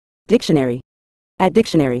Dictionary. At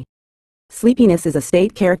dictionary. Sleepiness is a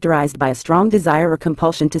state characterized by a strong desire or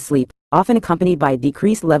compulsion to sleep, often accompanied by a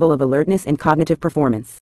decreased level of alertness and cognitive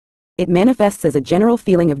performance. It manifests as a general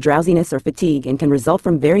feeling of drowsiness or fatigue and can result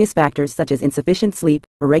from various factors such as insufficient sleep,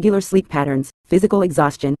 irregular sleep patterns, physical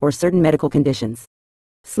exhaustion, or certain medical conditions.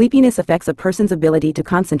 Sleepiness affects a person's ability to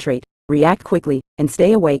concentrate, react quickly, and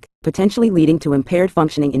stay awake, potentially leading to impaired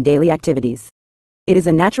functioning in daily activities. It is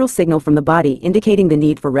a natural signal from the body indicating the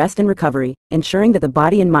need for rest and recovery, ensuring that the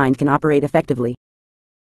body and mind can operate effectively.